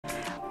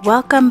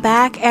Welcome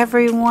back,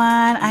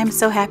 everyone. I'm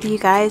so happy you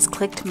guys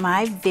clicked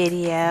my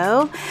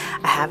video.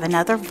 I have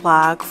another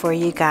vlog for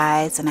you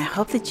guys, and I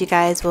hope that you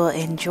guys will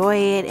enjoy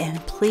it, and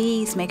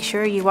please make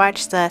sure you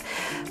watch the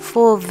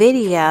full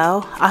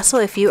video. Also,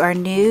 if you are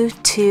new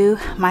to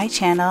my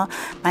channel,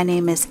 my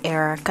name is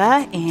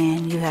Erica,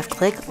 and you have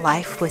clicked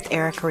Life with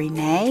Erica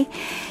Renee.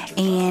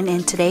 And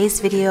in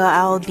today's video,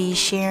 I'll be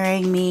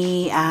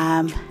sharing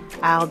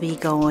I'll be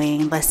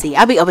opening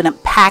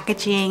up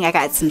packaging. I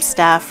got some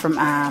stuff from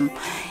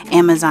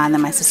Amazon that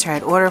my sister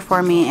had ordered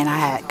for me, and I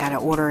had got an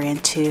order in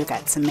too.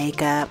 Got some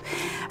makeup.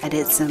 I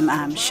did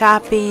some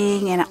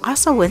shopping, and I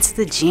also went to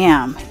the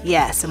gym.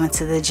 Yes, I went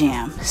to the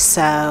gym.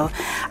 So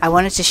I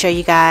wanted to show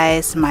you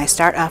guys my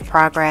start of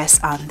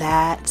progress on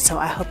that. So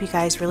I hope you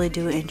guys really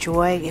do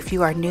enjoy. If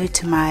you are new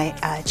to my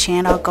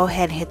channel, go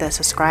ahead and hit that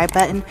subscribe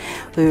button.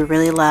 We would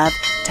really love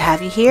to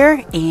have you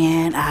here,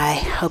 and I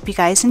hope you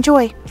guys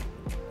enjoy.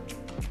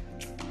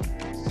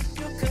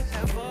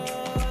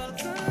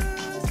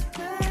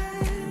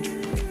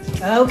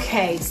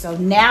 Okay, so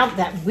now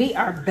that we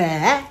are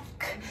back,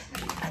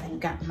 I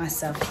got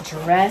myself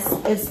dressed.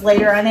 It's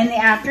later on in the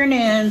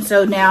afternoon,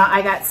 so now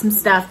I got some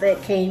stuff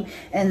that came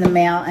in the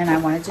mail, and I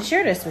wanted to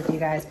share this with you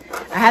guys.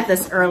 I had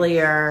this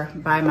earlier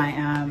by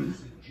my,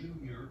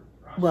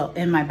 well,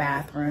 in my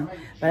bathroom,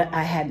 but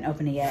I hadn't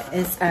opened it yet.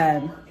 It's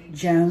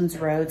Jones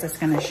Roads. It's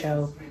going to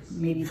show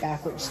maybe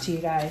backwards to you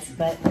guys,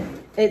 but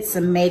it's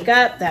some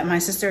makeup that my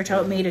sister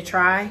told me to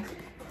try.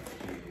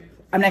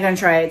 I'm not going to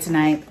try it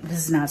tonight. This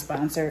is not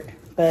sponsored,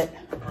 but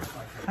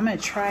I'm going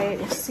to try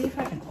it and see if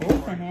I can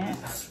open it.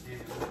 So,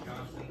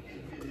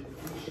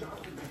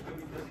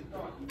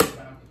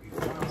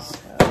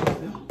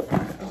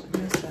 open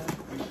this up.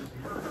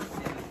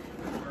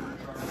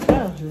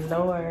 Oh,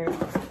 Lord.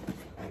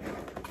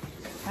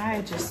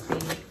 I just be,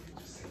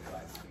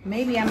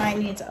 maybe I might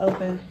need to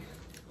open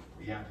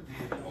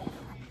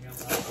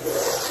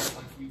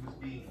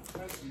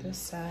this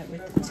side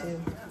with the two.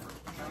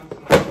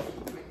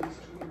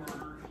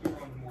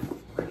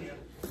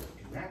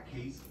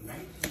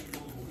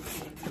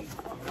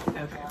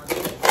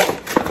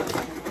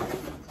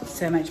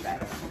 So much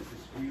better.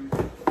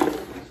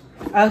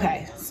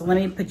 Okay, so let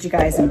me put you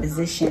guys in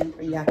position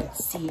where y'all can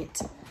see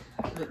it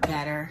a bit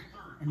better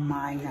and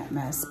mind that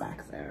mess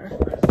back there.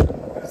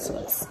 So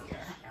let's see here.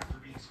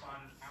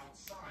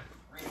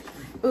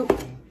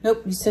 Oop,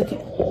 nope, you still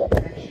can't.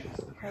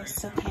 You guys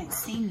still can't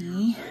see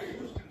me.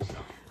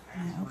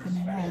 I'm gonna open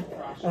it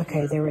up.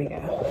 Okay, there we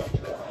go.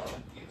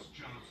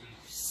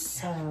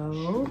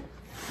 So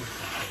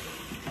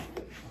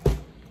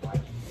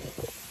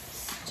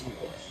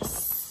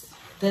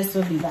this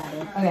would be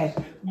better. Okay,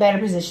 better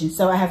position.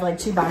 So I have like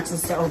 2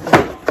 boxes to open.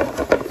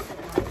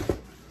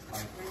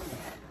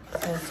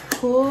 It says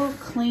Cool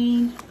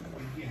Clean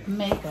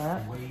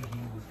Makeup.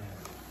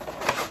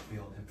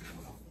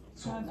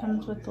 So it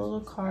comes with a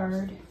little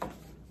card.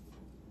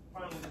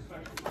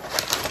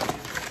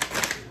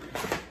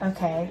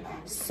 Okay,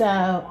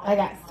 so I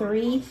got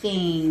 3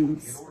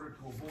 things.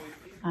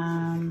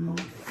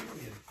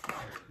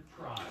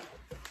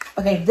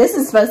 Okay, this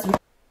is supposed to be.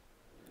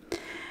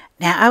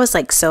 Now, I was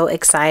like so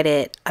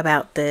excited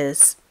about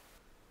this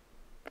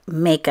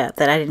makeup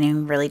that I didn't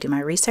even really do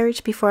my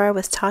research before I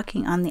was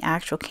talking on the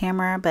actual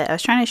camera. But I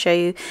was trying to show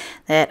you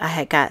that I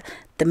had got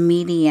the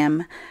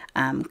medium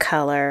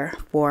color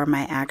for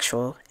my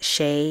actual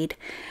shade.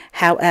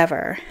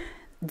 However,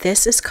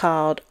 this is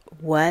called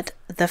What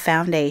the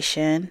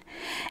Foundation.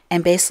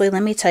 And basically,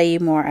 let me tell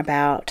you more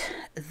about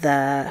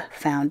the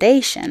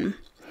foundation.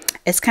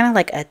 It's kind of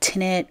like a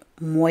tinted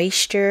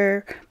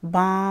moisture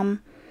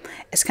balm.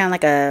 It's kind of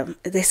like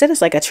they said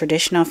it's like a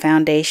traditional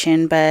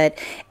foundation, but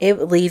it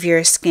would leave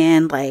your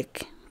skin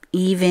like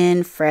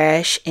even,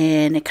 fresh,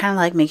 and it kind of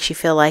like makes you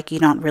feel like you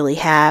don't really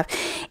have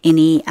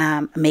any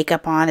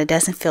makeup on. It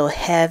doesn't feel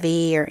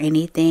heavy or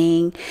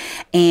anything.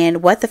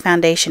 And what the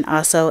foundation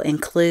also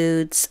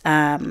includes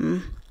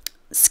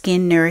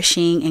skin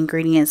nourishing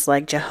ingredients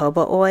like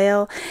jojoba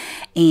oil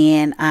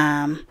and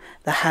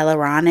the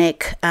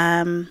hyaluronic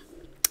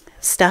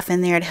stuff in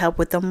there to help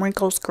with them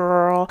wrinkles,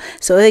 girl.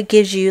 So it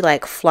gives you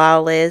like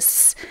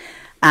flawless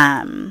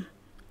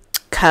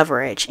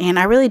coverage, and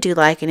I really do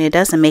like it. It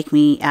doesn't make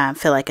me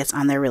feel like it's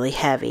on there really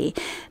heavy.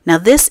 Now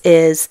this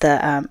is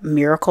the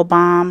Miracle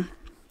Balm,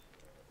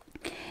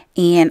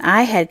 and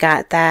I had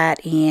got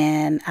that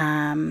in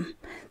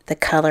the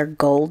color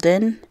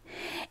Golden,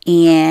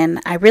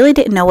 and I really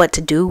didn't know what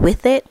to do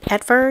with it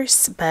at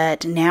first,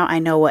 but now I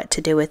know what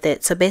to do with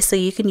it. So basically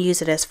you can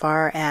use it as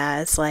far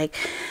as like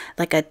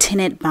a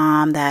tinted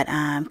balm that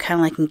kind of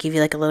like can give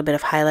you like a little bit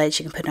of highlights.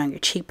 You can put it on your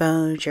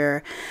cheekbones,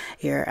 your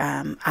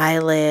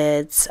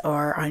eyelids,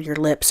 or on your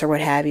lips or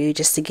what have you,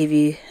 just to give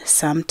you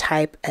some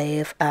type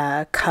of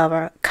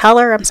color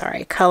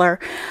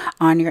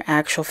on your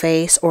actual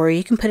face. Or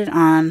you can put it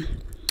on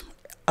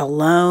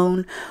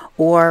alone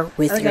or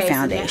with your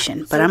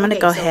foundation. But I'm going to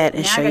go ahead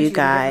and show you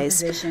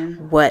guys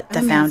what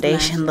the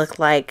foundation looked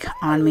like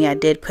on me. I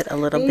did put a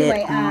little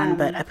bit on,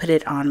 but I put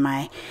it on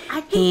my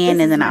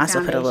hand, and then I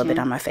also put a little bit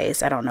on my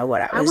face. I don't know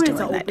what I was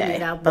doing that day.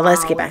 But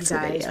let's get back to the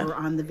video. Were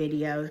on the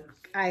video.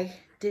 I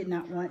did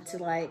not want to,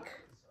 like,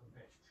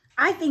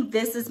 I think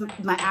this is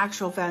my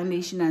actual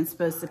foundation I'm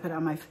supposed to put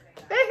on my face.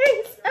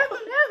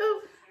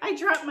 Oh no, I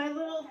dropped my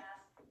little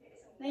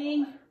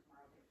thing.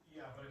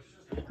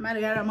 I might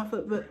have got it on my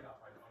foot, but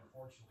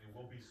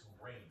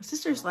my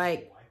sister's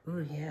like,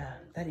 oh yeah,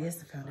 that is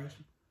the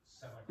foundation.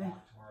 Yeah.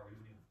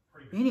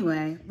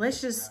 Anyway, let's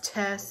just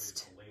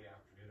test.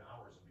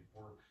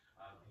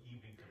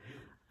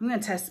 I'm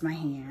gonna test my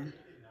hand.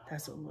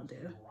 That's what we'll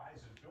do.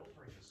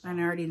 I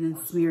already then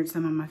smeared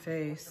some on my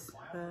face,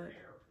 but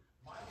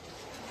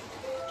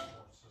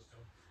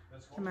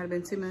it might have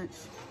been too much.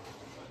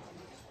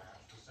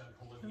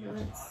 So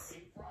let's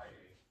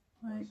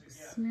like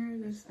smear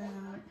this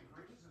out.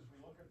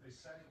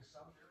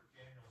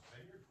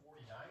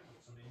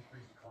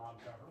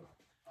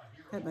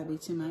 That might be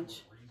too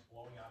much.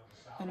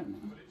 I don't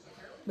know.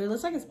 But it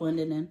looks like it's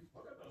blended in.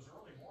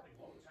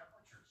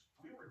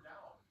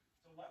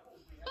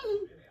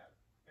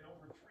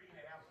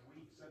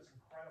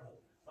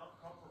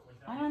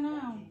 I don't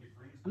know.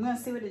 I'm going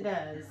to see what it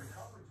does.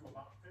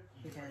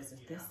 Because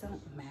if this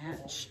don't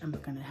match, I'm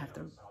going to have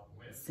to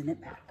send it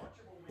back.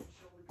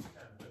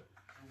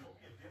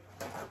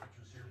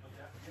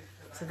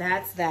 So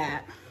that's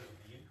that.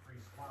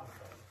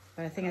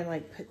 But I think I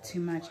like put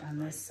too much on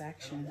this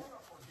section.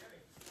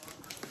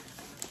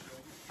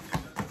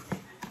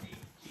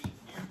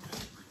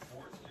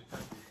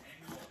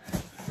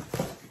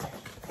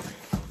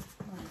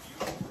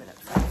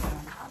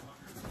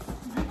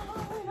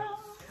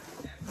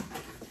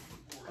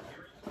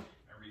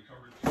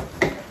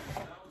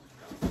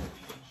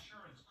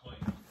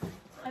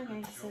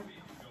 Okay, so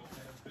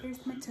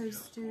here's my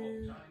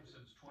toaster.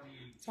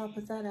 So I'll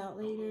put that out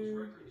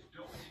later.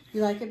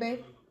 You like it,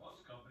 babe?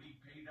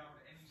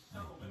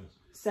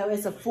 So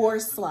it's a 4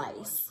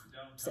 slice.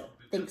 So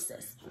thanks,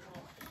 sis.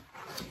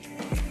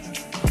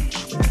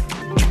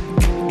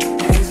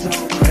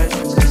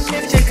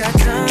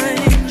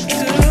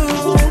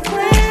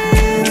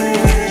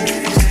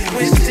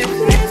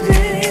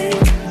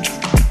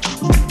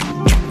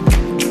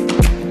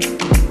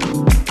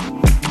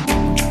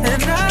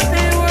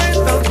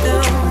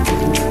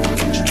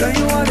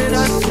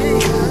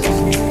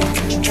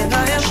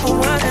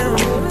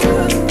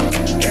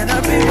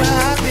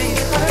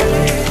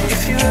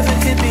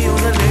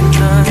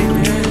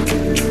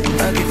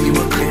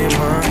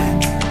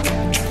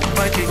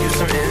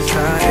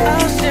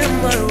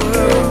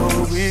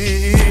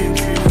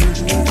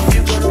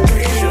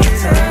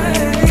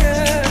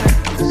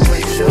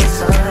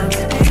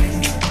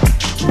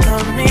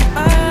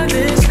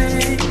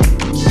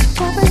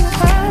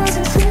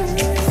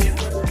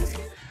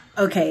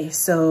 Okay,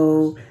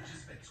 so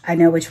I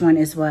know which one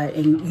is what,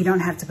 and you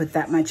don't have to put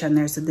that much on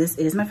there. So this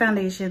is my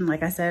foundation,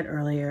 like I said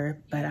earlier,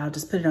 but I'll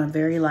just put it on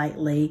very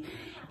lightly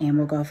and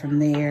we'll go from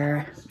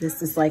there.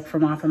 This is like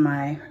from off of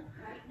my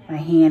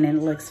hand and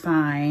it looks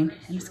fine.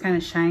 And it's kind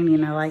of shiny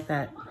and I like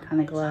that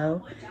kind of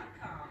glow.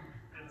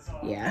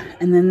 Yeah,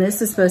 and then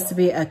this is supposed to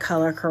be a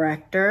color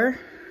corrector,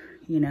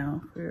 you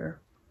know,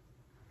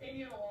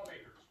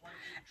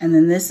 and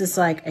then this is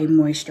like a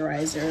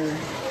moisturizer,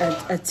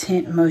 a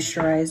tint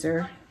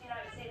moisturizer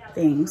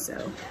thing.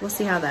 So we'll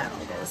see how that all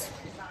goes.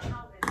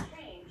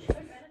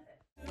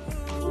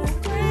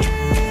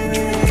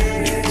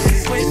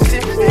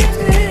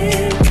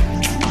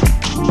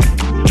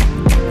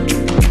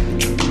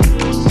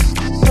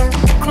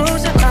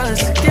 Close your eyes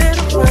to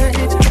get away.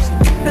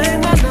 Pay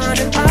my night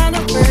and I'll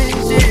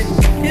arrange it.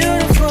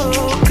 Beautiful,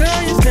 girl,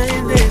 you're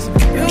stainless.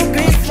 You'll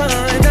be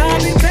fine, I'll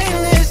be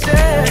painless,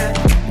 yeah.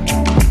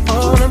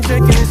 All I'm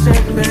drinking is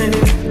champagne.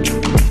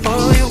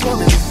 All you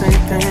want is the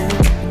same thing.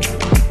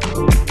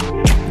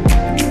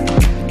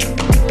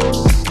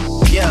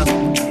 Yeah,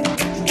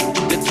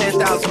 the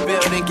 10,000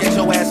 building, get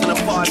your ass an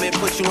apartment,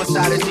 put you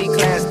inside a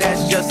G-class,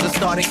 that's just a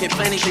starter kit.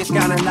 Plenty things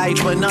got in life,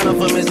 but none of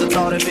them is the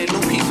thought of it. New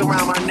piece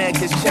around my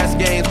neck is chess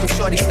games, but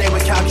shorty stay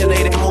with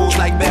calculated moves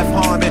like Beth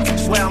Harmon.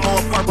 Swear I'm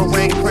more purple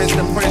rain prince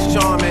than Prince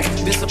Charming.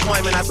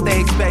 Disappointment I stay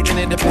expecting,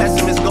 and the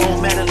pessimist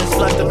gold medalist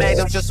slush the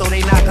magnum just so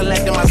they not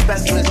collecting my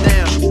specimens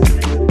down.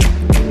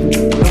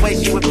 The way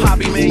she with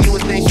Poppy, man, you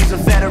would think she's a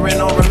veteran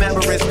or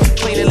remembrance.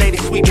 Cleaning lady,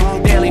 sweep the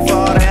room daily for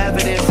all the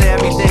evidence,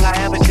 everything I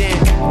ever did.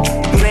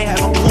 Do they have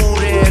a pool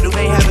there? Do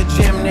they have a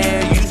gym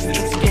there? You used to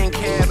do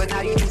skincare, but now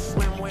you do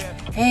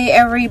swimwear. Hey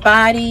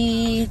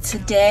everybody,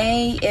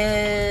 today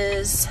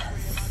it's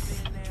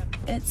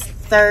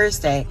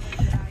Thursday,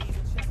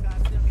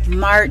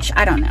 March,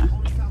 I don't know.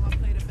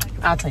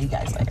 I'll tell you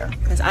guys later,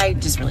 because I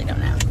just really don't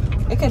know.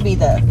 It could be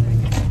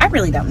I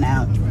really don't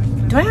know.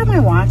 Do I have my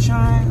watch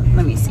on?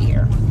 Let me see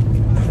here.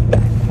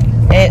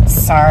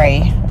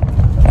 Sorry.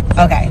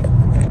 Okay.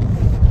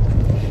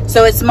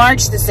 So it's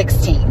March the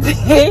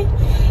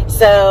 16th.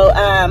 So,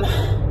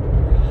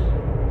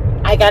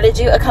 I I got to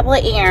do a couple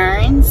of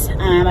errands.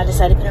 I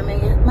decided to put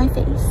on my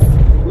face.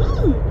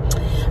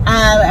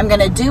 I'm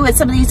gonna do what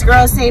some of these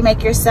girls say: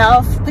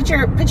 put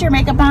your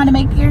makeup on to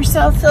make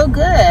yourself feel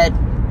good,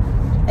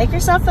 make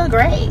yourself feel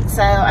great.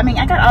 So I mean,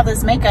 I got all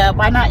this makeup,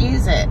 why not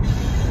use it?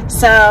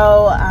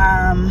 So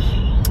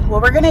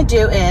what we're gonna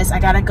do is I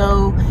gotta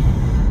go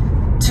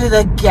to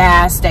the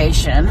gas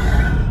station.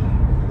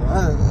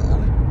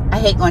 I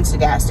hate going to the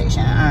gas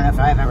station. I don't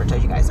know if I've ever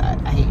told you guys that.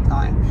 I hate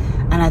going.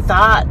 And I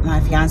thought my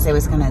fiance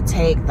was gonna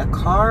take the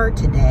car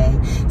today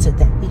so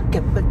that he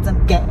could put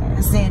some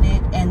gas in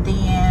it and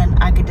then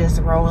I could just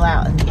roll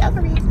out in the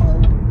other vehicle.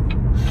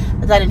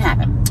 But that didn't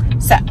happen.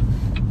 So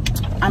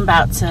I'm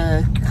about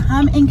to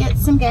come and get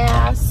some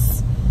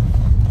gas.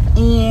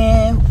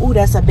 And oh,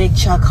 that's a big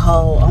chuck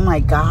hole. Oh my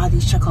God,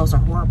 these chuck holes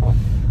are horrible.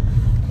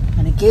 I'm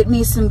gonna get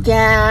me some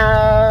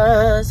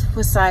gas.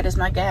 What side is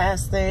my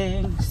gas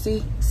thing?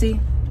 See?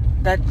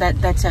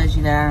 That tells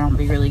you that I don't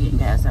be really getting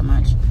gas that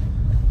much.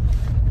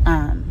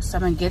 So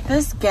I'm gonna get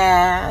this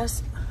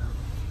gas.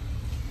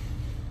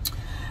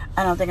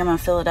 I don't think I'm gonna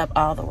fill it up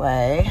all the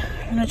way.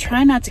 I'm gonna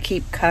try not to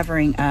keep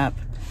covering up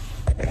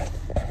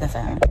the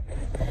phone.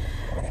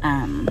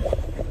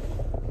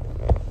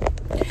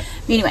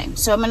 Anyway,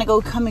 so I'm gonna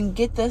go come and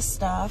get this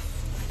stuff.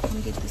 Come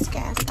and get this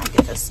gas. I'll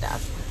get this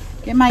stuff.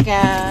 Get my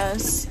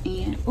gas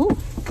and ooh,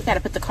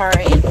 gotta put the car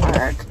in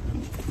park.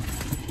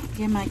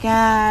 Get my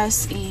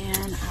gas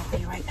and I'll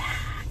be right back.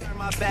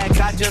 My back,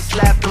 I just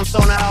left them, so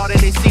now all that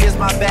they see is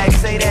my back.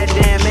 Say that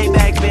damn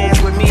Maybach bands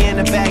with me in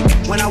the back.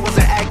 When I was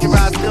an actor,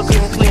 I still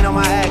couldn't clean on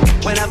my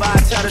act. Whenever I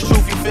tell the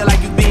truth, you feel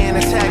like you being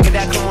attacked, and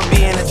that come with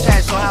being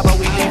attached. So how about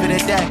we leave it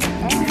at that?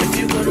 If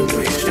you gonna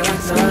waste your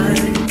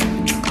time,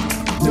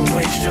 then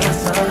waste your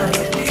time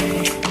with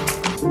me.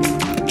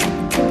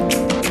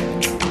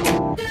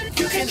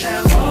 You can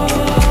have all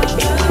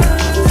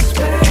the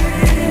space,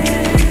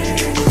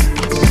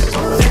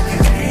 all that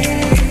you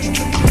need.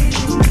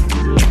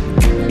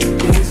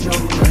 There's no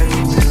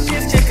place,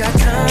 just take our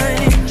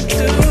time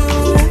to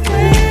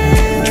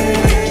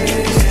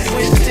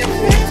waste it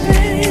with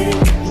me.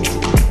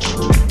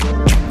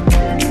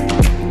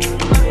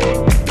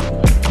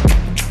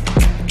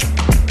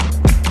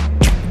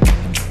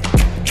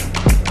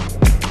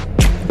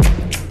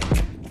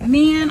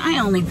 Man, I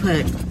only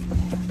put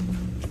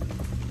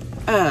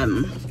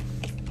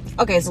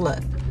okay, so look,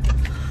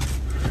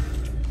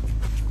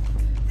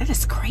 that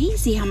is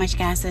crazy how much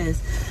gas is.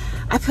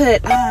 I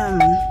put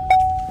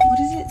what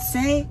does it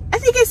say? I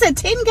think it said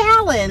 10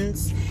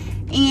 gallons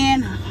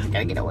and I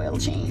gotta get an oil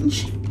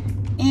change,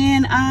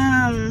 and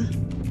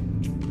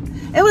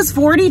it was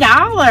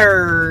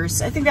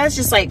 $40. I think that's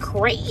just like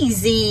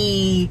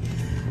crazy.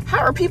 How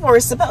are people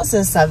supposed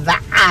to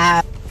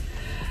survive?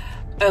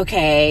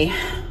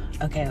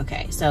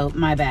 Okay, so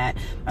my bad,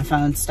 my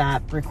phone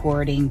stopped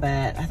recording,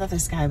 but I thought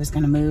this guy was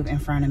going to move in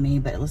front of me,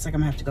 but it looks like I'm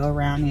gonna have to go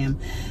around him.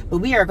 But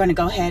we are going to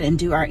go ahead and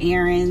do our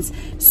errands.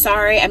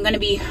 Sorry, I'm going to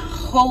be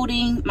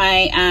holding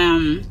my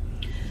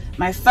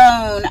my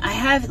phone. I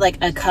have like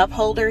a cup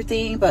holder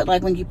thing, but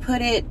like when you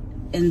put it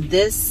in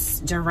this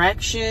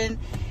direction,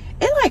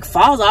 it like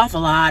falls off a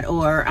lot.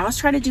 Or I was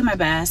trying to do my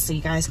best so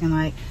you guys can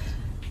like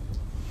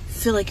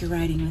feel like you're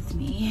riding with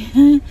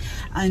me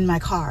in my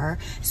car.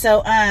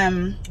 So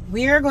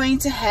we are going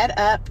to head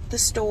up the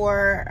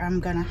store. I'm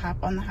gonna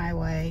hop on the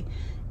highway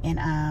and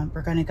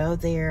we're gonna go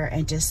there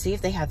and just see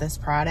if they have this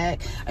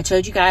product. I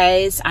told you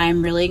guys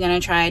I'm really gonna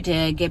try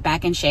to get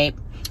back in shape.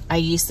 I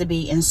used to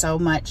be in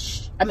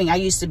I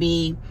used to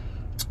be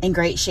in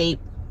great shape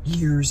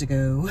years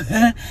ago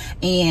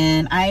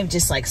and I've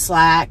just like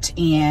slacked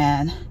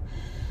and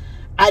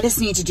I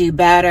just need to do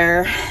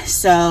better.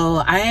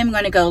 So I am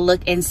going to go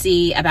look and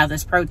see about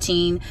this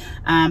protein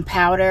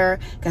powder,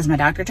 because my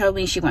doctor told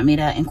me she wanted me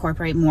to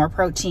incorporate more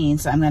protein.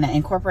 So I'm going to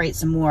incorporate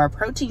some more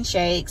protein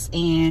shakes,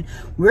 and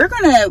we're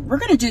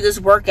gonna do this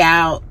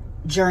workout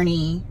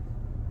journey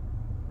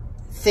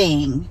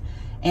thing,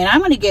 and I'm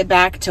going to get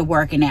back to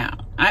working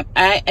out.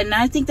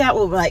 I think that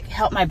will like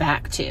help my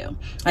back too.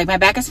 Like my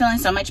back is feeling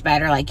so much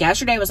better. Like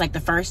yesterday was like the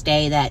first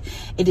day that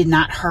it did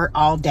not hurt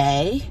all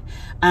day.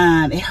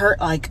 It hurt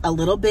like a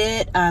little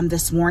bit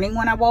this morning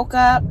when I woke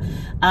up.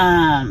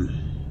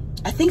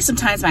 I think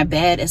sometimes my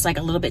bed is like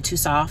a little bit too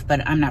soft,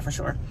 but I'm not for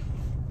sure.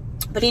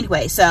 But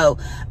anyway, so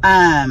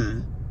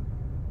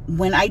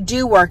when I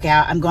do work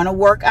out, I'm going to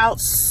work out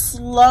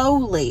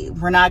slowly.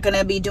 We're not going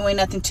to be doing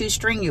nothing too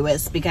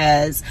strenuous,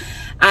 because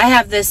I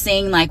have this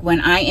thing like when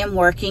I am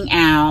working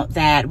out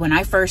that when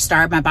I first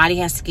start, my body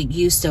has to get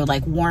used to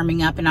like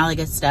warming up and all that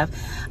good stuff.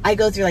 I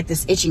go through like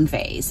this itching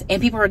phase,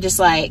 and people are just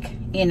like,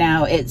 you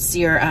know, it's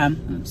your,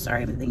 I'm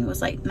sorry, everything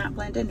was like not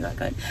blended into it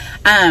good.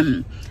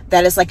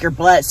 That is like your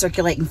blood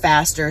circulating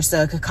faster.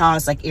 So it could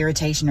cause like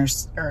irritation or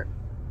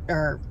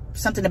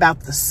something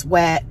about the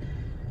sweat.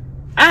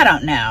 I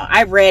don't know.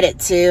 I read it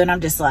too, and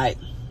I'm just like,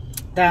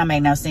 that don't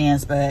make no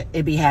sense, but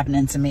it be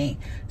happening to me.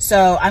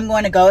 So I'm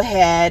going to go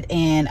ahead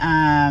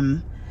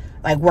and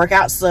like work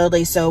out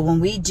slowly. So when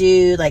we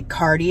do like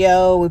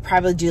cardio, we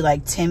probably do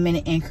like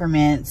 10-minute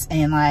increments,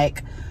 and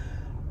like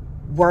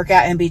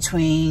workout in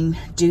between,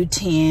 do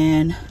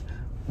 10,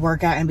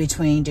 workout in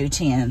between, do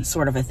 10,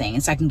 sort of a thing.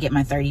 And so I can get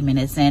my 30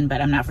 minutes in,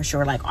 but I'm not for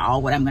sure like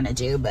all what I'm going to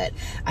do, but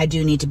I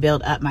do need to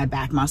build up my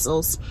back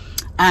muscles.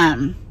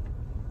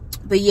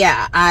 But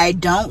yeah, I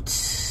don't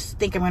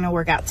think I'm going to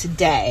work out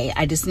today.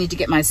 I just need to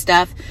get my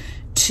stuff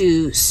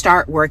to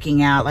start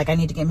working out. Like I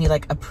need to get me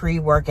like a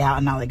pre-workout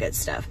and all the good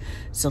stuff.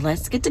 So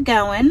let's get to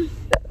going.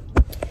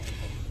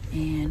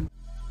 And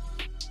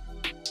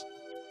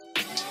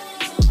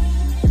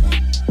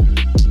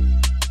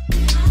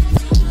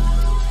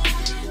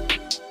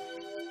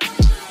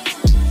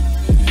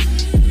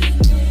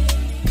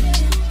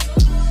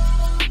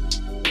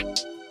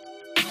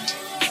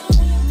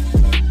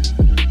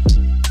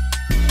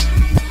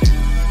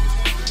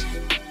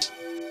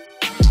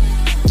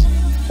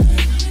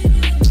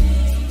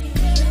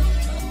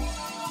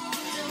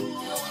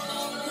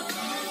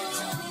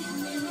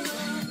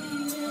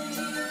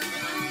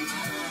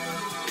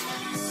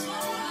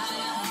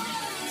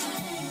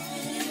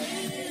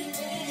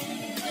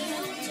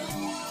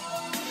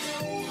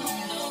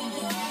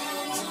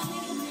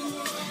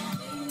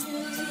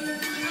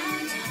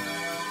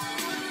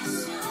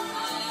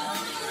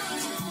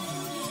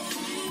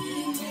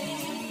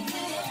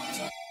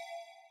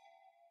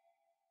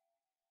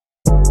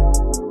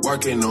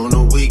Working on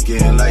the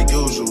weekend like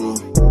usual.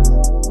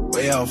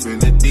 Way off in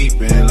the deep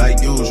end like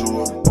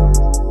usual.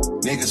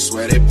 Niggas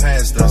swear they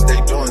passed us,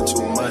 they doing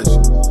too much.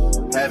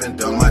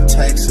 Haven't done my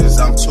taxes,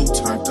 I'm too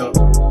turned up.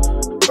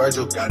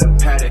 Virgil got a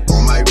paddock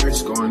on my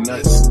wrist going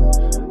nuts.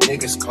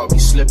 Niggas caught me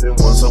slipping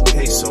once,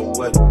 okay, so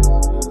what?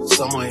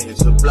 Someone hit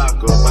the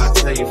block up, I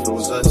tell you if it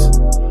was us.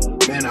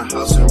 Man, a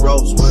house in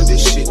Rosewood,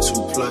 this shit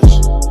too plush.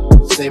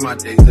 Say my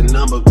day's the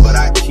number, but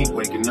I keep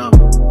waking up.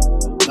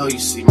 Know you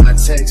see my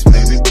text,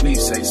 baby,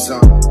 please say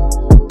something.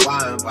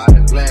 Wine by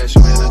the glass,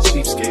 man, a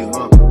cheapskate,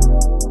 huh?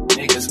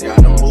 Niggas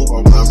gotta move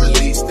on my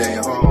release day,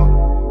 huh?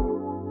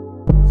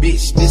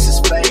 Bitch, this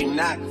is fame,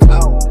 not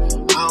clout.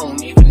 I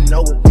don't even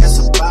know what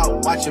that's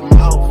about. Watch your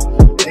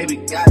mouth. Baby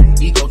got an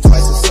ego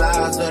twice the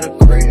size of the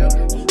crib.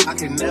 I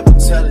can never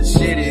tell a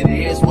shit, it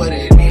is what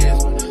it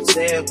is.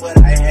 Said what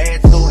I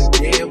had to and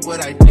did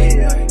what I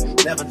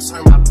did. Never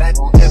turn my back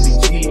on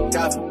FBG,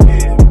 God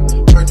forbid.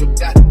 Virgil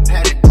got the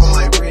paddock on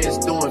my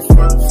wrist, doing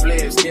front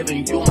flips.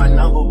 Giving you my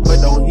number,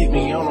 but don't hit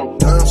me on no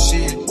dumb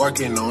shit.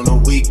 Working on the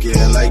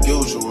weekend like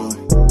usual.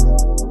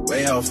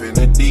 Way off in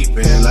the deep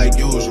end like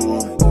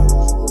usual.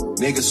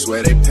 Niggas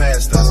swear they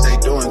passed us, they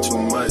doing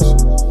too much.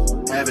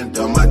 Haven't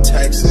done my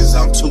taxes,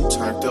 I'm too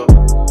turned up.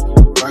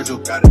 Virgil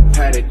got a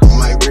paddock on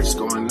my wrist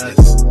going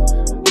nuts.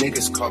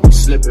 Niggas caught me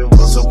slipping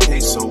once, okay,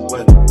 so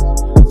what?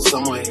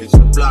 Someone hit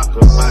the block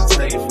up, I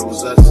tell you if it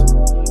was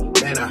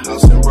us. Man, a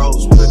house in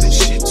Rosewood,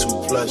 this shit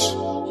too plush.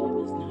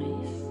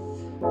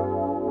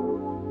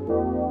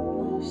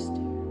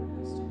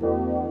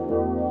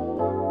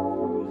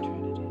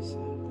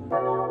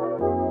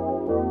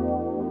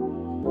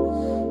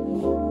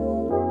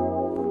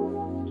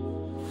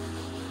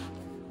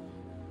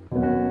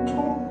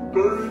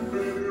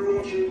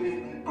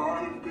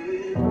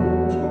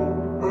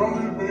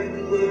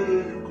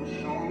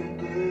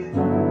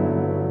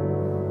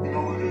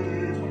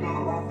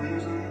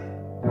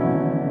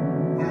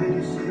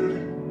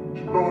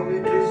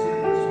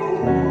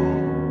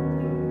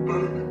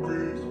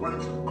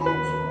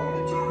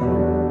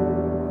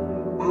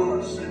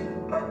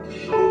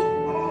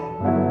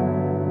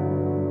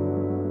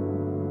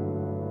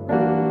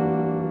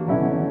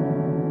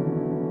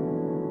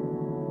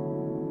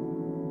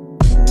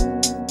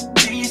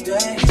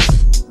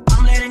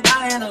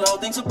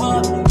 Things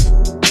above me.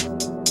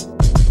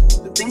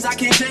 The things I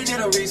can't change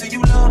are the reason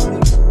you love me.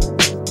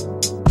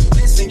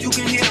 Listen, you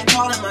can hear them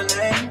calling my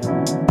name.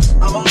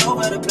 I'm all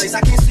over the place,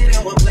 I can't sit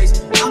in one place.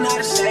 I'm not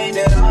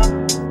ashamed at all.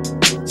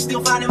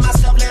 Still finding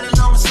myself, let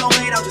alone a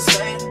soulmate, I'm just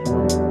saying.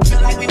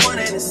 Feel like we one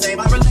and the same,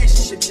 our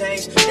relationship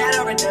changed. That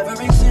or it never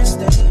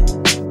existed.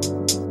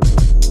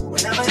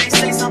 Whenever they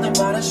say something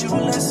about us, you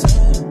will listen.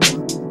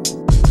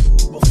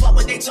 But fuck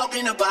what they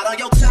talking about on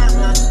your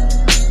timeline.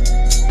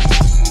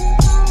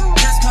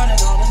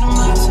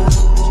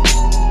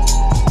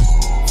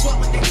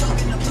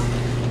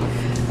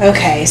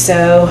 Okay,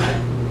 so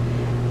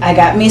I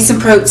got me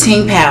some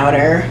protein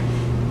powder.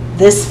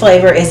 This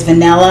flavor is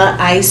vanilla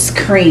ice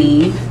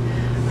cream.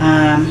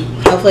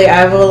 Hopefully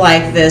I will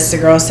like this. The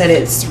girl said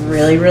it's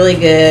really, really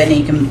good and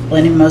you can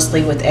blend it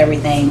mostly with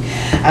everything.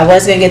 I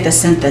was going to get the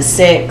Syntha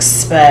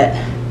 6, but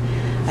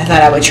I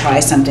thought I would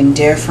try something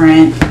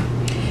different.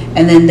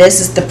 And then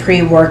this is the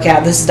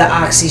pre-workout. This is the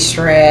Oxy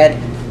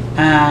Shred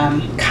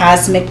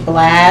Cosmic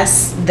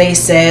Blast. They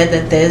said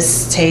that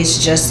this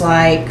tastes just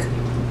like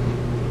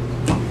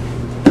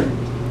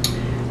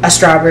a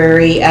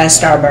strawberry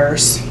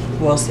Starburst.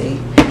 We'll see.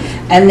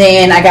 And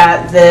then I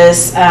got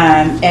this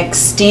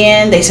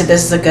Extend. They said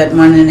this is a good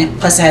one, and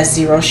plus it has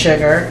 0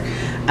 sugar.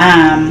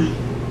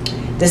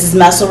 This is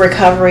muscle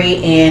recovery,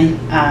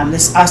 and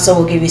this also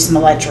will give you some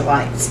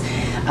electrolytes.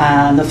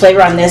 The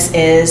flavor on this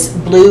is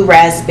blue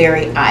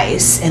raspberry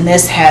ice, and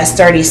this has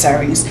 30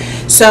 servings.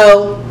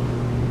 So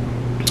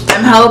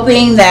I'm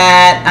hoping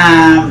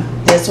that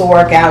this will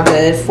work out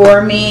good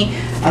for me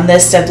on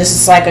this stuff. This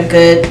is like a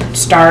good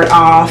start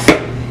off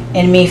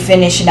in me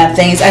finishing up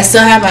things. I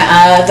still have my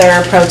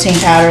other protein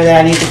powder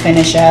that I need to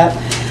finish up.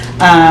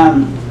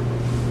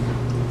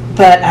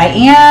 But I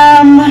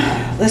am,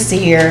 let's see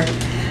here.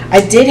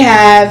 I did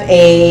have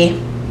a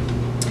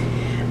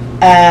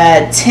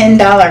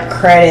 $10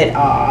 credit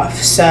off,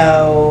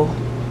 so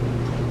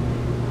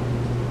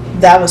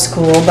that was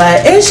cool.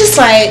 But it's just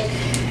like,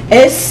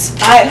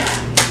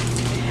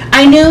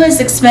 I knew it's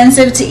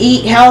expensive to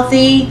eat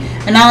healthy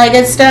and all that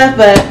good stuff,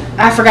 but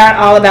I forgot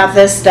all about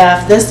this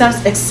stuff. This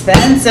stuff's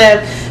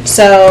expensive,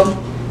 so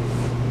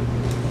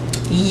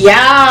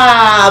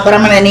yeah, but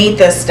I'm gonna need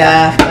this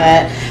stuff.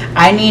 But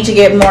I need to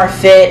get more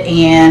fit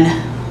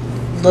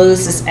and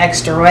lose this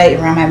extra weight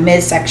around my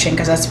midsection,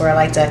 because that's where I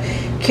like to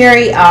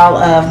carry all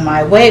of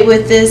my weight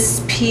with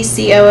this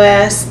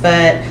PCOS.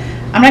 But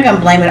I'm not gonna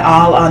blame it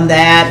all on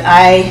that.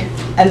 I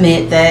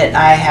admit that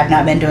I have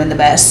not been doing the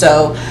best,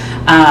 so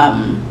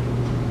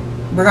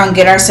we're gonna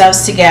get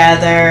ourselves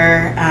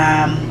together.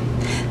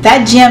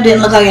 That gym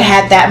didn't look like it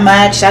had that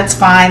much. That's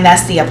fine.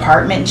 That's the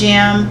apartment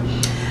gym.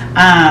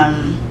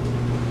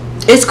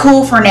 It's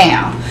cool for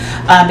now,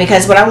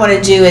 because what I want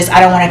to do is I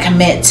don't want to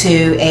commit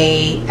to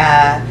a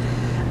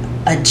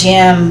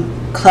gym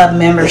club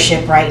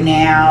membership right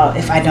now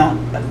if I don't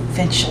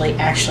eventually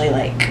actually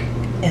like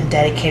am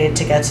dedicated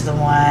to go to the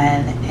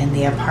one in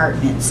the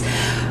apartments.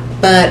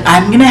 But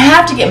I'm gonna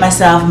have to get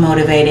myself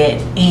motivated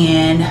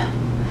and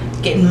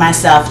getting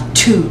myself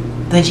to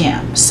the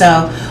gym.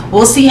 So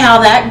we'll see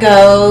how that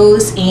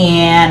goes,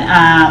 and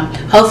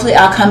hopefully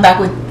I'll come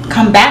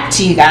back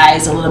to you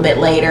guys a little bit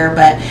later.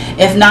 But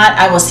if not,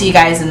 I will see you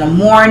guys in the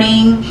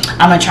morning.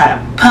 I'm gonna try to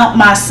pump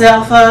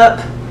myself up.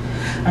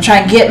 I'm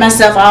trying to get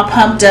myself all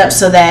pumped up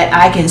so that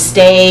I can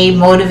stay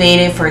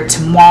motivated for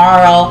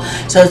tomorrow.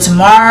 So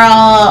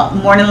tomorrow,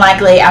 more than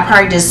likely, I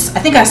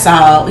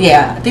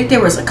think there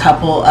was a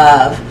couple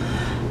of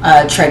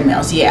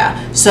treadmills.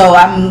 Yeah, so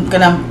I'm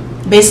gonna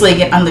basically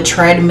get on the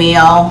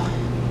treadmill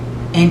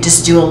and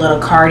just do a little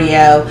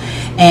cardio,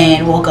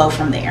 and we'll go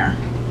from there.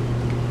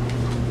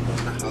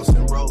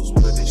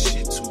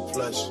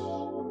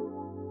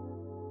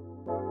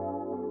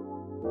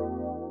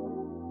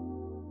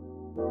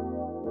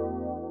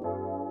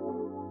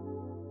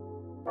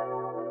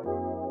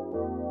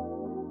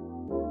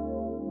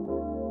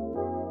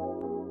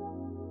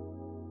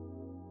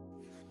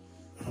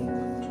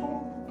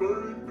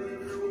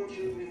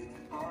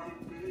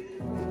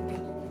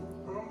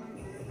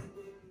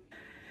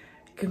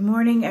 Good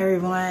morning,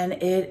 everyone.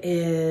 It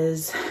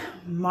is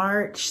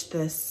March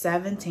the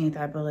 17th,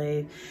 I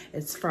believe.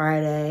 It's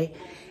Friday,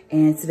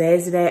 and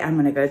today's the day I'm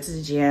gonna go to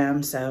the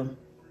gym. So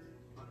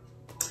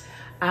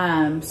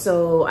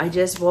I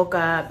just woke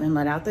up and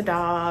let out the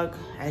dog,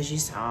 as you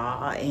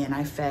saw, and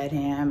I fed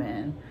him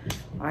and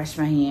washed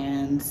my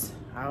hands.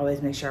 I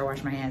always make sure I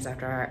wash my hands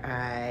after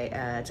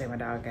I take my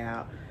dog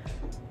out.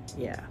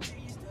 Yeah,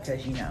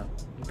 because you know,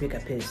 you pick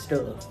up his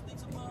stuff.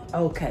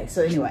 Okay,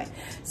 so anyway,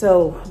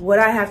 so what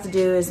I have to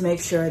do is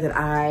make sure that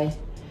I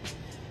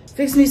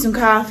fix me some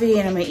coffee,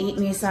 and I'm gonna eat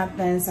me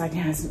something so I can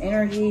have some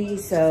energy,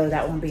 so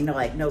that won't be no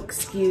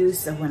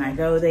excuse of when I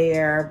go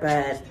there.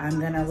 But I'm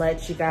gonna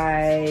let you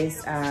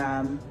guys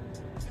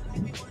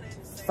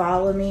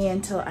follow me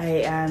until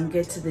I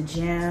get to the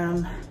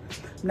gym.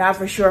 I'm not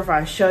for sure if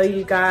I'll show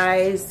you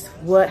guys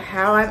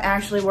how I'm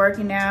actually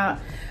working out,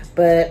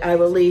 but I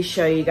will at least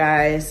show you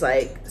guys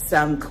like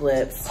some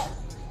clips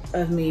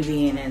of me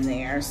being in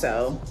there.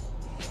 So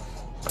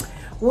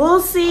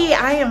we'll see.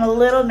 I am a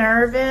little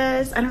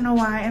nervous. I don't know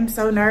why I'm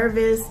so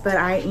nervous, but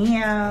I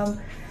am.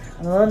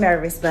 I'm a little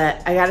nervous,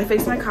 but I gotta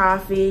fix my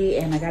coffee,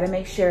 and I gotta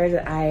make sure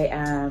that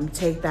I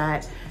take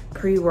that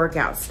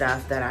pre-workout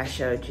stuff that I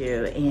showed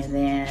you. And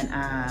then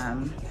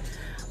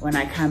when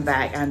I come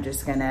back, I'm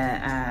just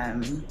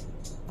gonna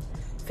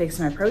fix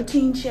my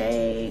protein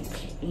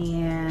shake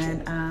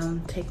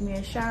and take me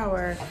a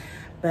shower.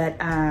 But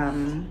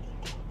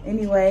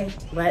anyway,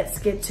 let's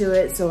get to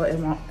it so I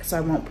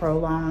won't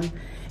prolong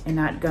and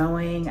not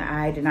going.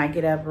 I did not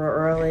get up real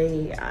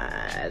early.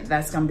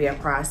 That's gonna be a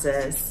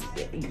process.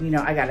 You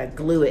know, I gotta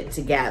glue it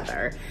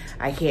together.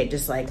 I can't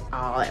just like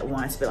all at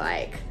once be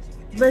like,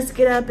 let's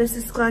get up, it's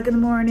 6 o'clock in the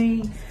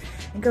morning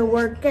and go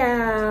work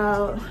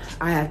out.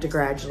 I have to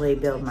gradually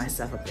build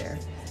myself up there.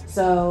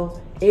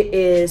 So it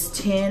is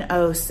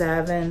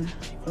 10:07.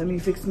 Let me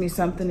fix me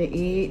something to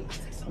eat.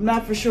 I'm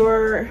not for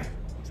sure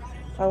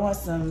if I want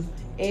some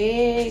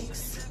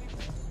eggs.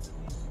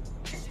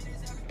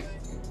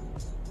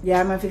 Yeah,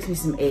 I'm gonna fix me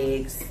some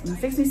eggs. I'm gonna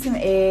fix me some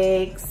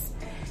eggs,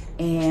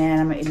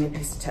 and I'm gonna eat me a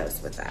piece of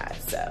toast with that.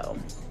 So,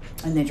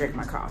 and then drink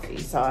my coffee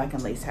so I can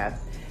at least have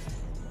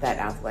that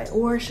out the way.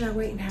 Or should I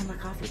wait and have my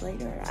coffee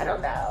later? I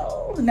don't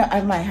know. No,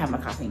 I might have my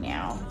coffee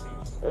now.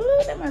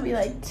 Ooh, that might be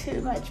like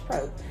too much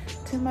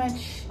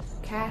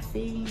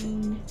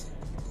caffeine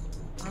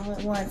all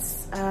at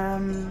once.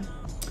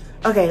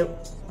 Okay,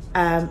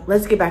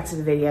 let's get back to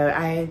the video.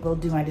 I will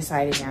do my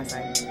deciding as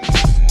I.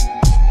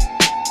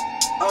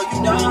 Oh,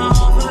 you know.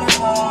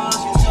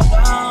 pause, you still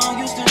down,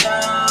 you still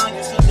down,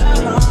 you still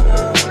down.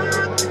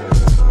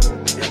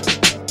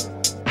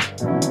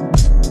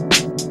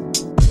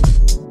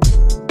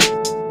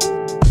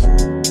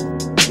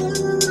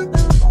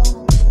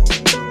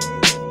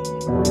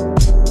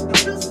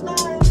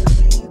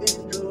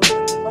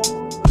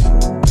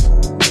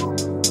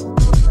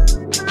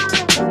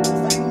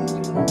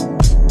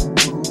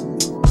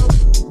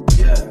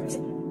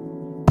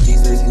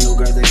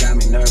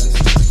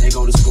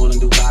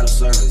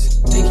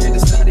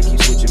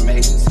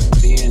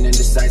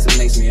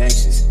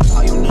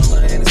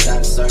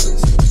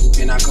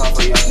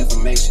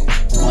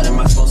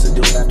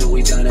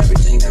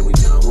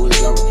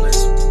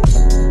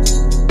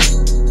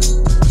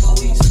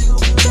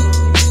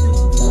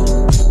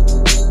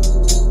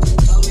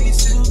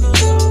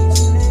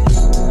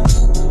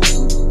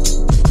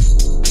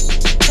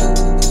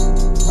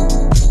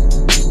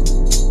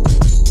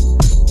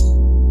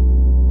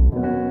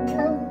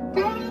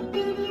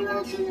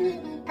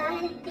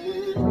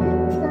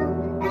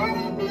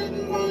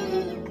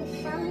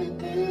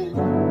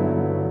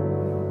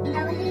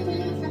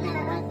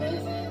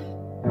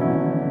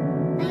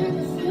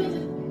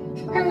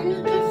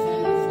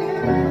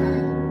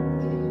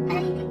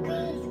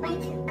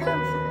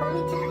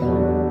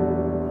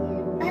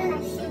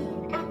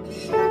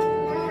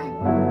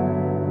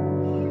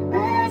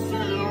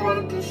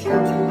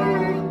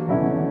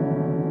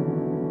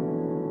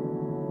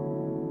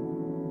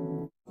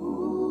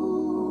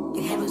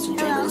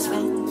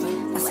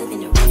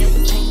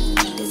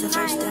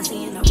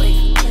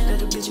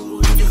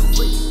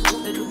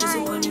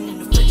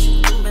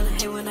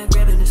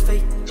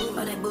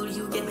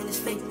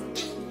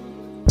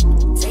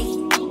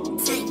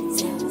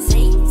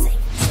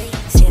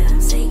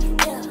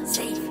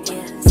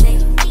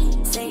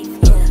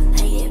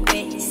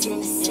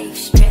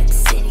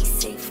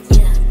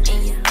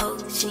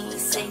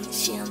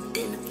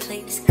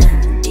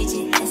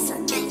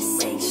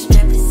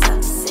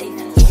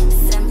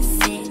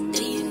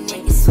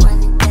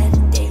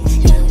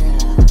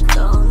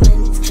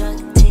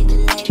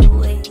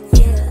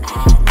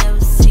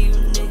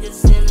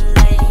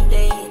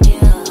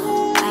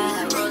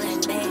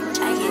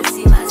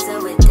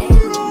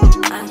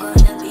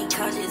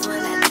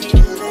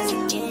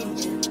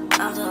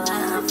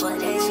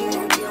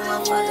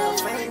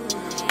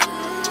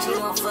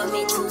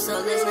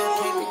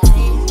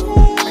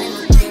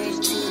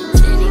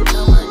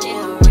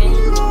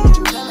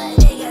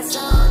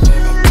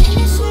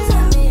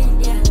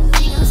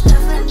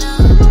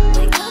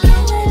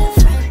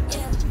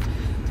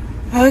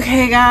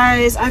 Okay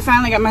guys, I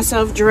finally got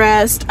myself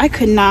dressed. I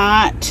could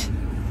not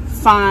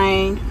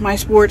find my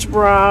sports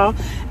bra,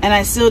 and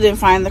I still didn't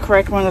find the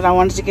correct one that I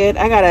wanted to get.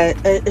 I got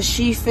a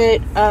She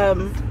Fit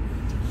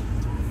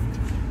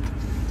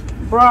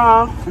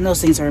bra, and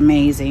those things are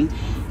amazing.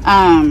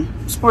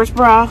 Sports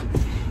bra,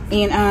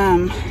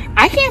 and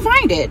I can't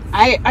find it.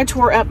 I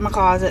tore up my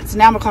closet, so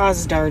now my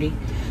closet's dirty.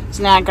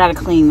 So now I gotta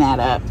clean that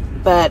up.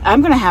 But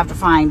I'm gonna have to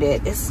find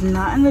it. It's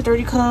not in the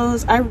dirty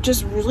clothes. I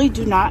just really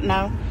do not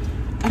know.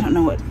 I don't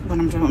know what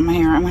I'm doing with my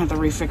hair. I'm gonna have to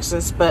refix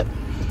this, but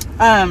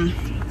I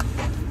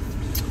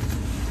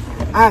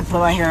have to put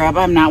my hair up.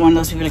 I'm not one of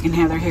those people that can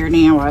have their hair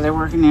down while they're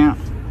working out.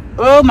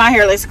 Oh, my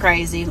hair looks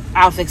crazy.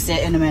 I'll fix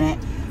it in a minute.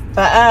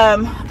 But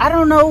I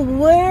don't know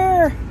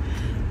where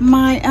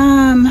my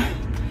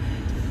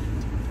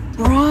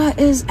bra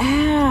is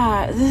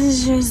at. This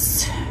is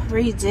just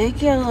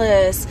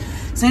ridiculous.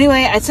 So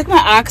anyway, I took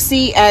my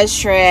Oxy as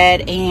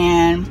shred,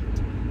 and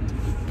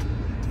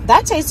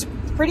that tastes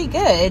pretty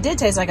good. It did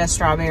taste like a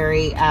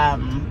strawberry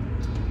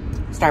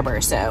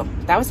Starburst, so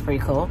that was pretty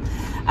cool.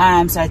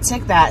 So I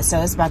took that, so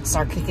it's about to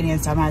start kicking in,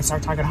 so I'm gonna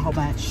start talking a whole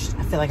bunch.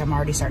 I feel like I'm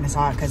already starting to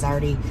talk because I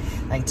already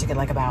took it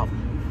like about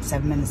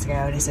 7 minutes ago,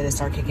 and it said it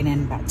started kicking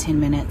in about 10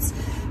 minutes.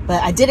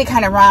 But I did it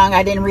kind of wrong.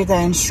 I didn't read the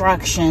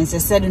instructions.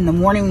 It said in the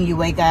morning when you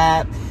wake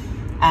up,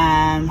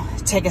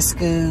 take a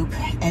scoop,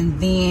 and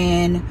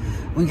then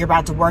when you're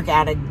about to work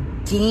out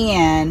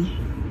again,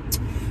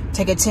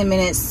 take a 10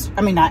 minutes,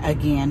 I mean, not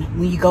again,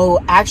 when you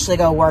actually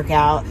go work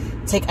out,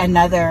 take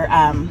another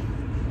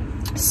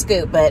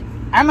scoop. But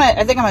I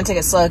think I'm gonna take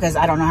it slow because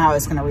I don't know how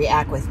it's gonna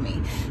react with me.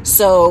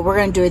 So we're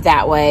gonna do it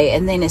that way.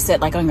 And then it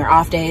said like on your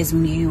off days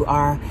when you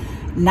are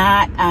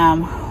not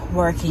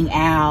working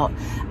out,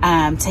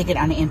 take it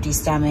on an empty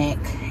stomach.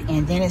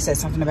 And then it said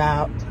something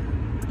about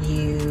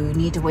you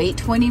need to wait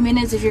 20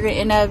 minutes if you're gonna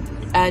end up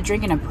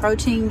drinking a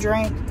protein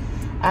drink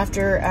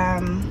after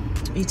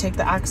you take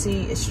the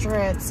Oxy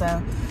shred.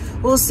 So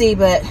we'll see,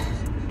 but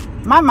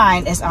my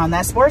mind is on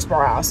that sports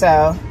bra,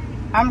 so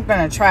I'm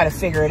gonna try to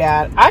figure it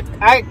out.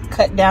 I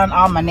cut down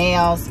all my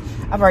nails.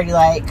 I've already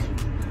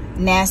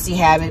nasty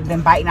habit,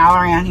 been biting all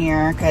around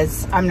here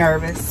because I'm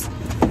nervous.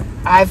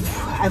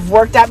 I've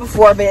worked out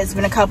before, but it's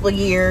been a couple of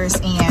years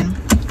and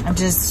I'm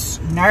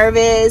just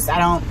nervous. I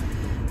don't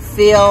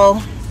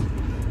feel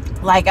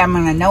like I'm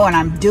gonna know what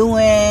I'm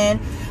doing.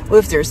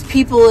 If there's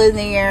people in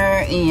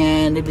there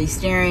and they'd be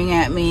staring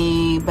at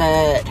me,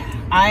 but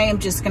I am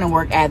just going to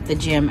work at the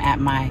gym at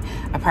my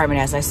apartment,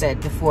 as I said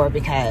before,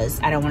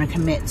 because I don't want to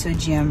commit to a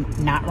gym,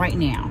 not right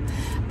now,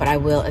 but I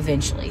will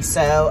eventually.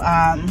 So,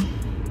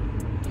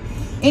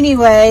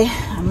 anyway,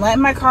 I'm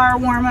letting my car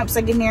warm up so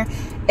I get in here.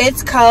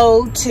 It's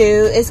cold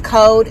too. It's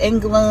cold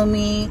and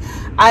gloomy.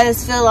 I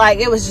just feel like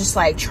it was just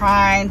like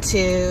trying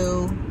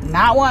to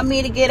not want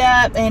me to get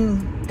up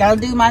and go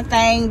do my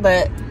thing,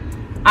 but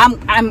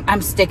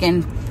I'm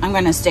sticking. I'm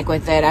gonna stick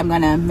with it. I'm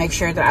gonna make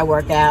sure that I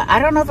work out. I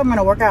don't know if I'm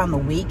gonna work out on the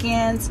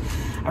weekends.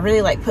 I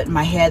really like put in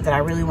my head that I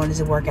really wanted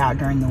to work out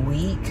during the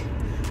week,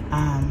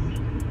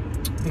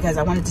 because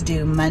I wanted to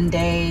do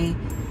Monday,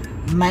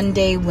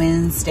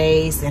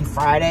 Wednesdays, and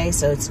Friday.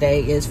 So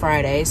today is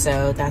Friday,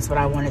 so that's what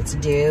I wanted to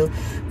do.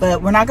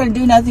 But we're not gonna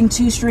do nothing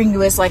too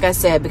strenuous, like I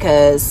said,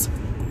 because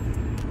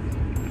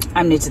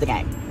I'm new to the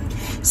game.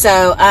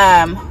 So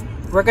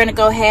we're gonna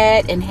go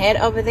ahead and head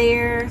over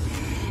there,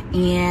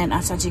 and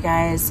I'll talk to you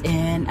guys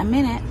in a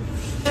minute.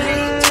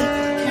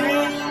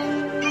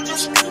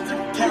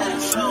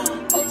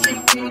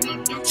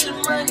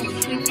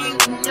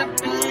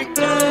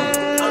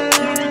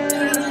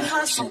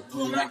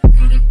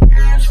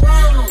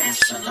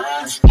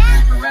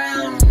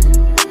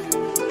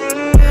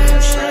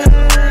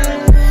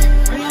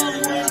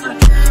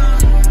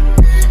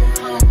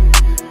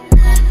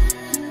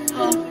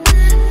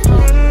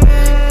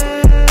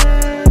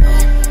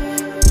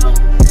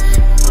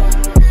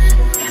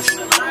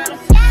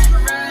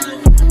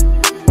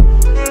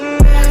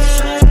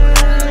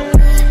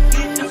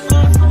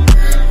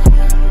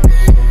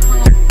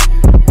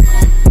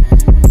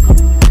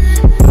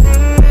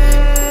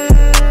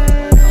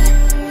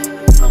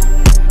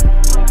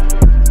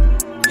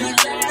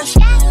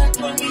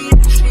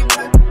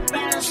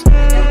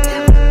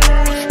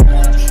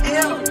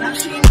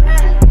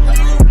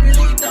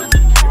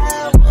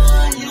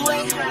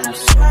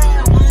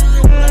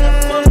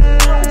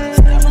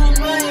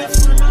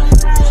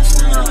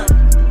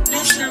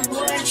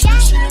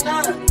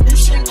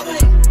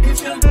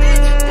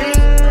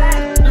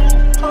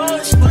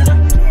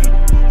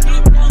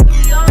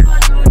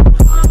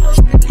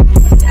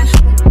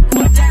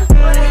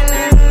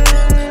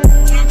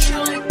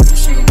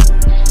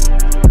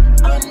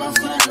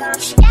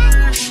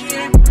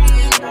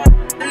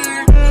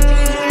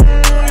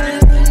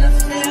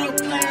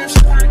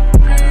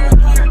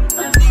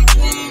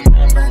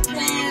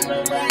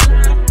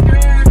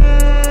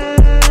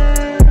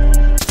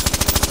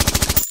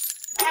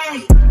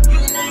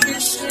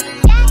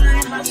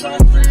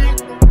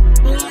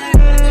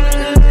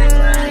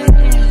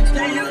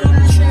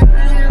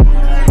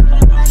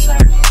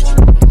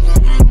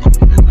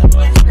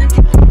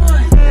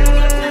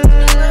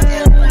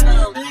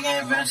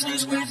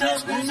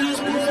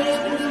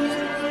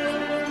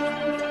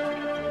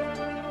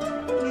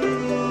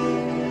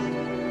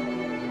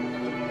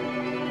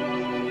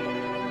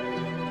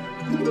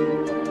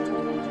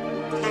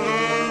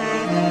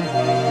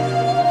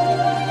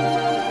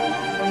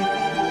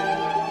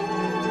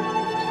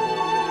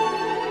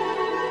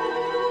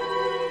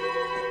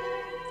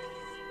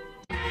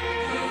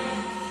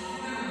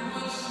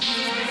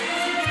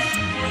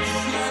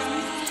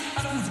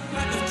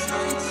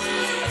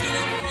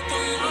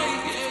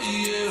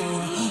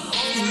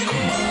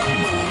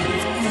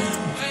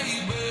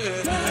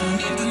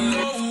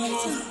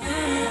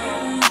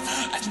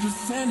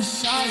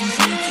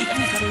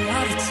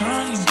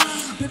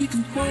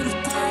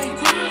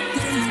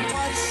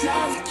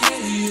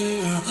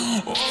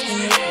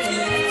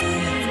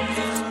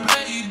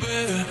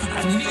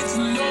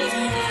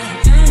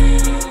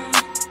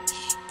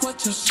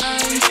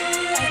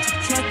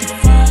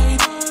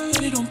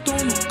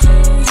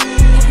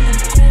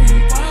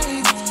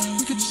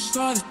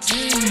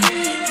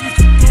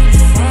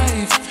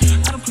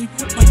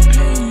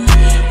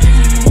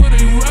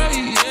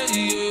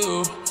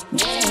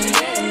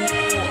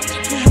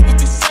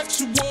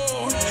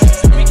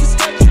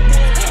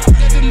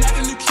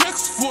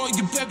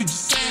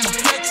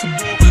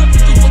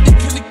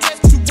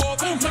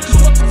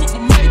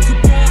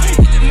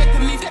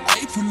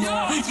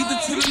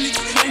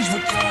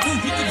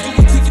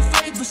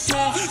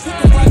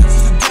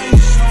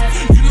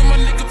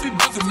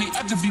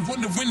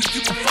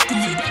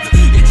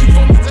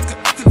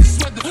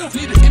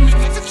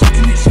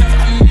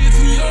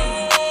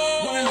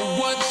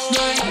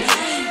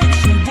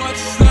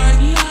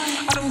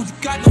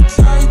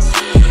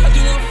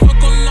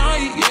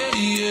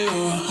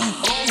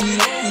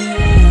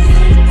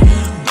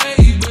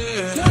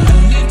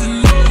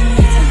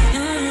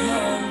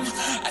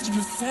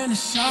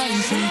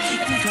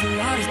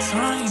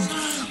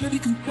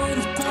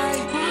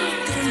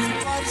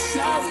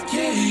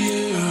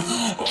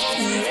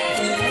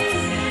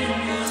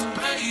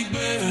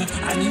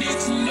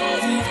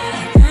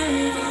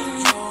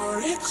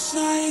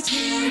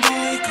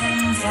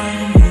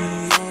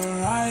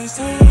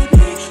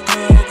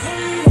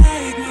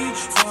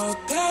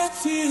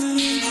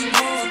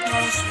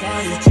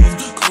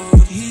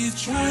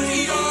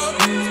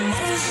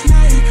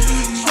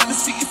 Trying to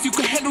see if you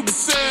can handle the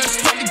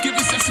surge. Probably give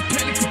us extra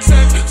panic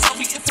attack.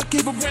 Sorry if I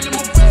gave a random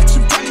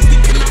affection.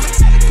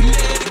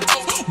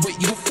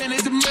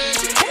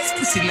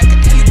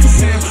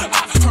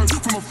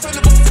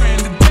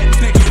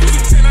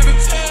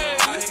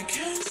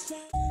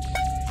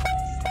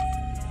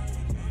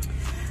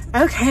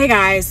 Okay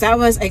guys, that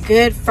was a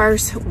good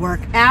first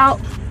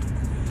workout.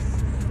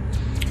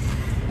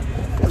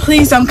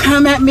 Please don't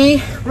come at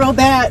me real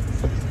bad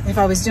if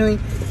I was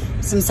doing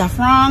some stuff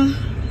wrong.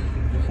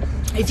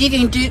 If you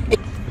can do,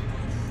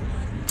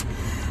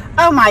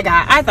 oh my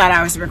God, I thought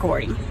I was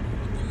recording.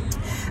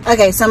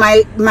 Okay, so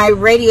my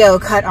radio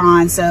cut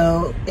on,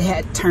 so it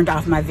had turned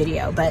off my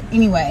video. But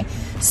anyway,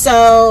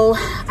 so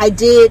I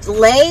did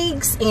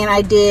legs and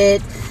I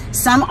did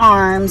some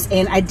arms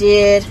and I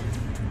did,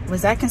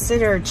 was that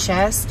considered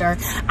chest? Or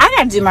I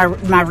gotta do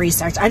my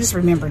research. I just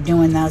remember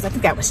doing those. I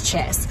think that was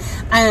chest.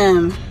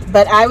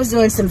 But I was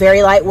doing some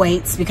very light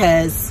weights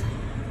because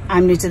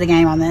I'm new to the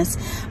game on this.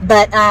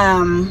 But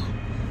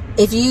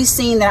if you've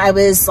seen that I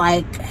was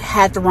like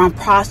had the wrong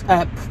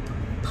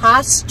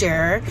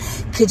posture,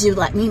 could you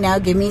let me know?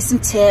 Give me some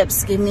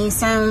tips. Give me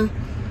some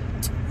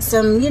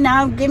you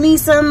know, give me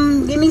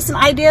some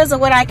ideas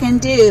of what I can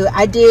do.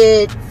 I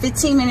did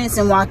 15 minutes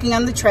in walking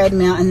on the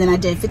treadmill, and then I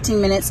did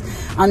 15 minutes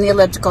on the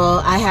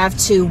elliptical. I have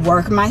to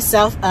work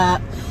myself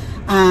up.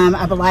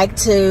 I would like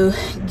to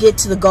get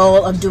to the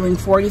goal of doing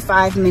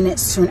 45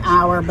 minutes to an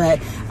hour, but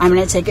I'm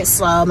going to take it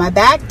slow. My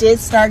back did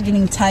start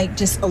getting tight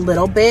just a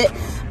little bit,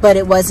 but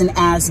it wasn't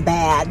as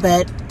bad.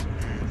 But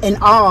in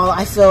all,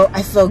 I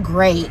feel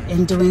great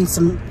in doing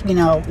some, you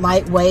know,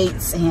 light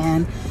weights,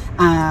 and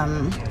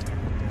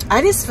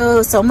I just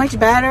feel so much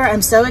better.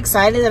 I'm so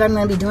excited that I'm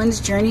going to be doing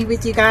this journey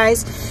with you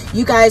guys.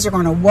 You guys are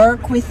going to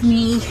work with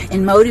me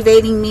and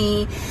motivating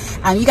me.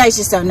 You guys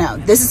just don't know.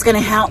 This is going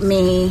to help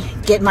me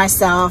get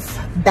myself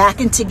back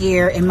into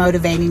gear and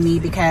motivating me,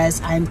 because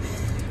I'm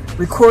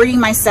recording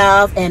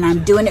myself and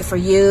I'm doing it for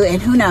you.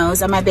 And who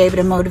knows, I might be able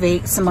to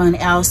motivate someone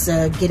else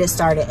to get it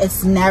started.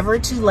 It's never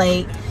too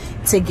late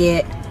to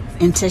get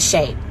into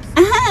shape.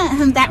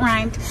 That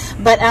rhymed.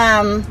 But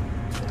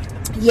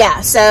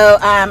yeah, so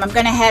I'm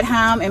gonna head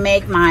home and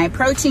make my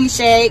protein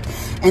shake,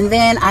 and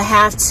then I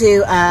have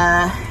to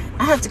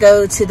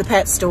go to the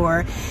pet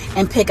store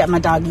and pick up my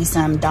doggy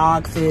some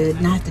dog food,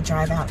 and I have to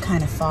drive out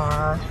kind of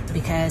far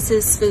because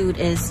his food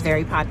is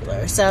very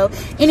popular. So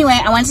anyway,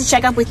 I wanted to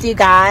check up with you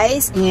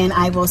guys, and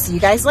I will see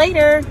you guys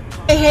later.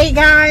 Hey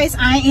guys,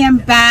 I am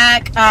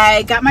back.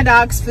 I got my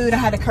dog's food. I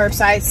had a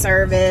curbside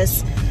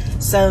service,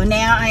 so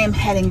now I am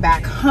heading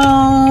back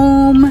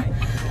home.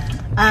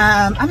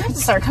 I'm gonna have to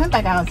start coming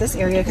back out of this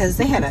area because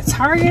they had a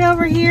Target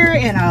over here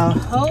and a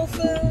Whole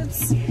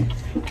Foods.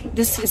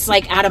 This is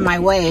like out of my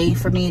way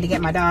for me to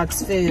get my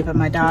dog's food, but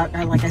my dog,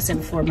 like I said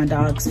before, my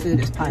dog's food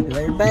is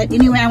popular. But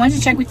anyway, I wanted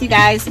to check with you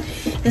guys.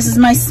 This is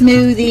my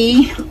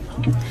smoothie.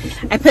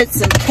 I put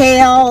some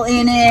kale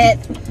in it,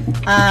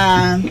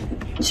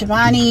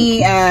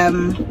 Chobani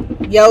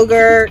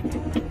yogurt,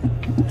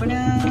 what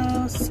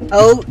else?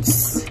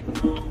 Oats,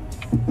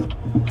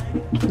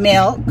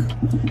 milk,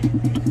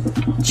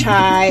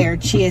 chai or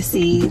chia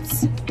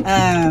seeds.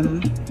 I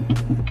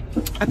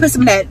put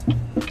some of that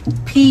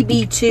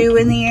PB2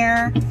 in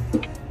there,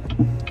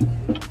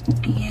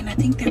 and I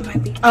think there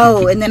might be,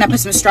 oh, and then I put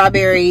some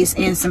strawberries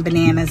and some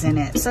bananas in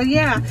it. So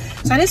yeah,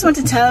 so I just want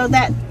to tell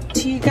that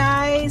to you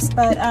guys,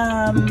 but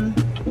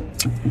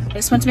I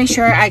just want to make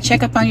sure I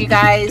check up on you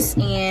guys,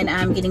 and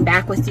I'm getting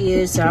back with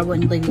you so I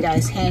wouldn't leave you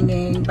guys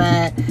hanging.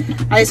 But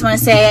I just want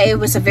to say it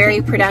was a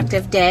very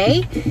productive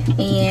day,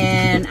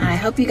 and I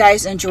hope you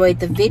guys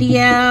enjoyed the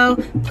video.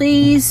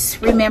 Please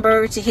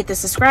remember to hit the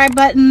subscribe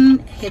button,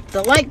 hit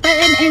the like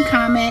button, and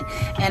comment,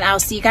 and I'll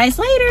see you guys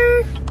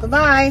later.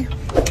 Bye-bye.